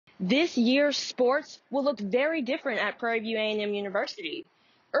This year's sports will look very different at Prairie View A&M University.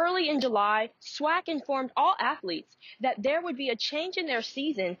 Early in July, SWAC informed all athletes that there would be a change in their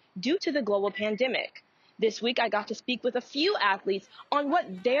season due to the global pandemic. This week, I got to speak with a few athletes on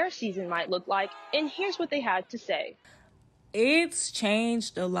what their season might look like, and here's what they had to say. It's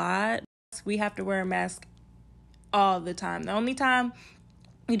changed a lot. We have to wear a mask all the time. The only time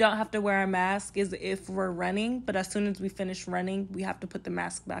we don't have to wear a mask is if we're running, but as soon as we finish running, we have to put the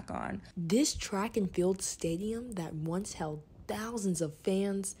mask back on. This track and field stadium that once held thousands of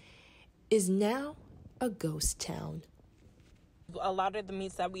fans is now a ghost town. A lot of the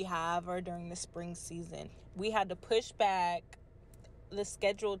meets that we have are during the spring season. We had to push back the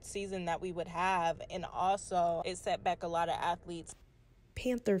scheduled season that we would have, and also it set back a lot of athletes.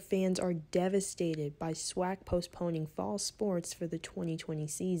 Panther fans are devastated by SWAC postponing fall sports for the 2020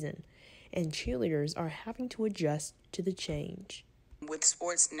 season, and cheerleaders are having to adjust to the change. With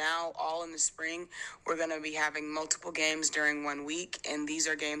sports now all in the spring, we're going to be having multiple games during 1 week, and these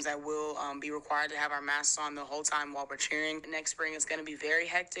are games that will be required to have our masks on the whole time while we're cheering. Next spring is going to be very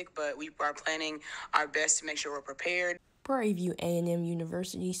hectic, but we are planning our best to make sure we're prepared. Prairie View A&M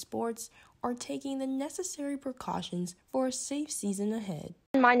University sports are taking the necessary precautions for a safe season ahead.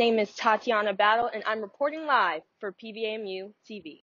 My name is Tatiana Battle, and I'm reporting live for PVAMU TV.